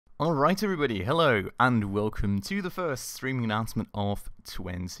Alright everybody, hello and welcome to the first streaming announcement of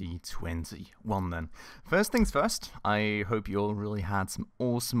 2021 then. First things first, I hope you all really had some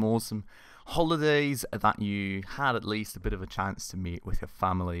awesome holidays, that you had at least a bit of a chance to meet with your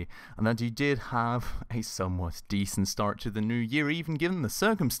family, and that you did have a somewhat decent start to the new year, even given the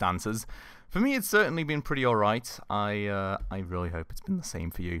circumstances. For me, it's certainly been pretty alright. I really hope it's been the same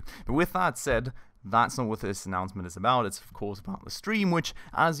for you. But with that said, that's not what this announcement is about. It's of course about the stream, which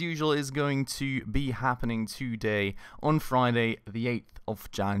as usual is going to be happening today on Friday the 8th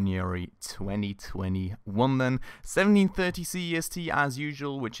of January 2021 then, 17:30 CEST as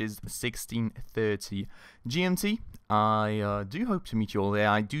usual, which is 16:30 GMT. I do hope to meet you all there.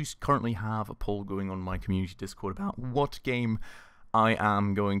 I do currently have a poll going on my community Discord about what game I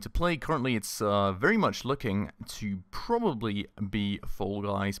am going to play. Currently it's very much looking to probably be Fall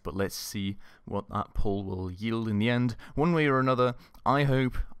Guys, but let's see what that poll will yield in the end. One way or another, I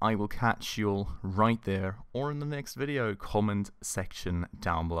hope I will catch you all right there or in the next video. Comment section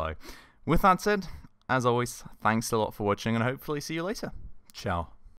down below. With that said, as always, thanks a lot for watching and hopefully see you later. Ciao.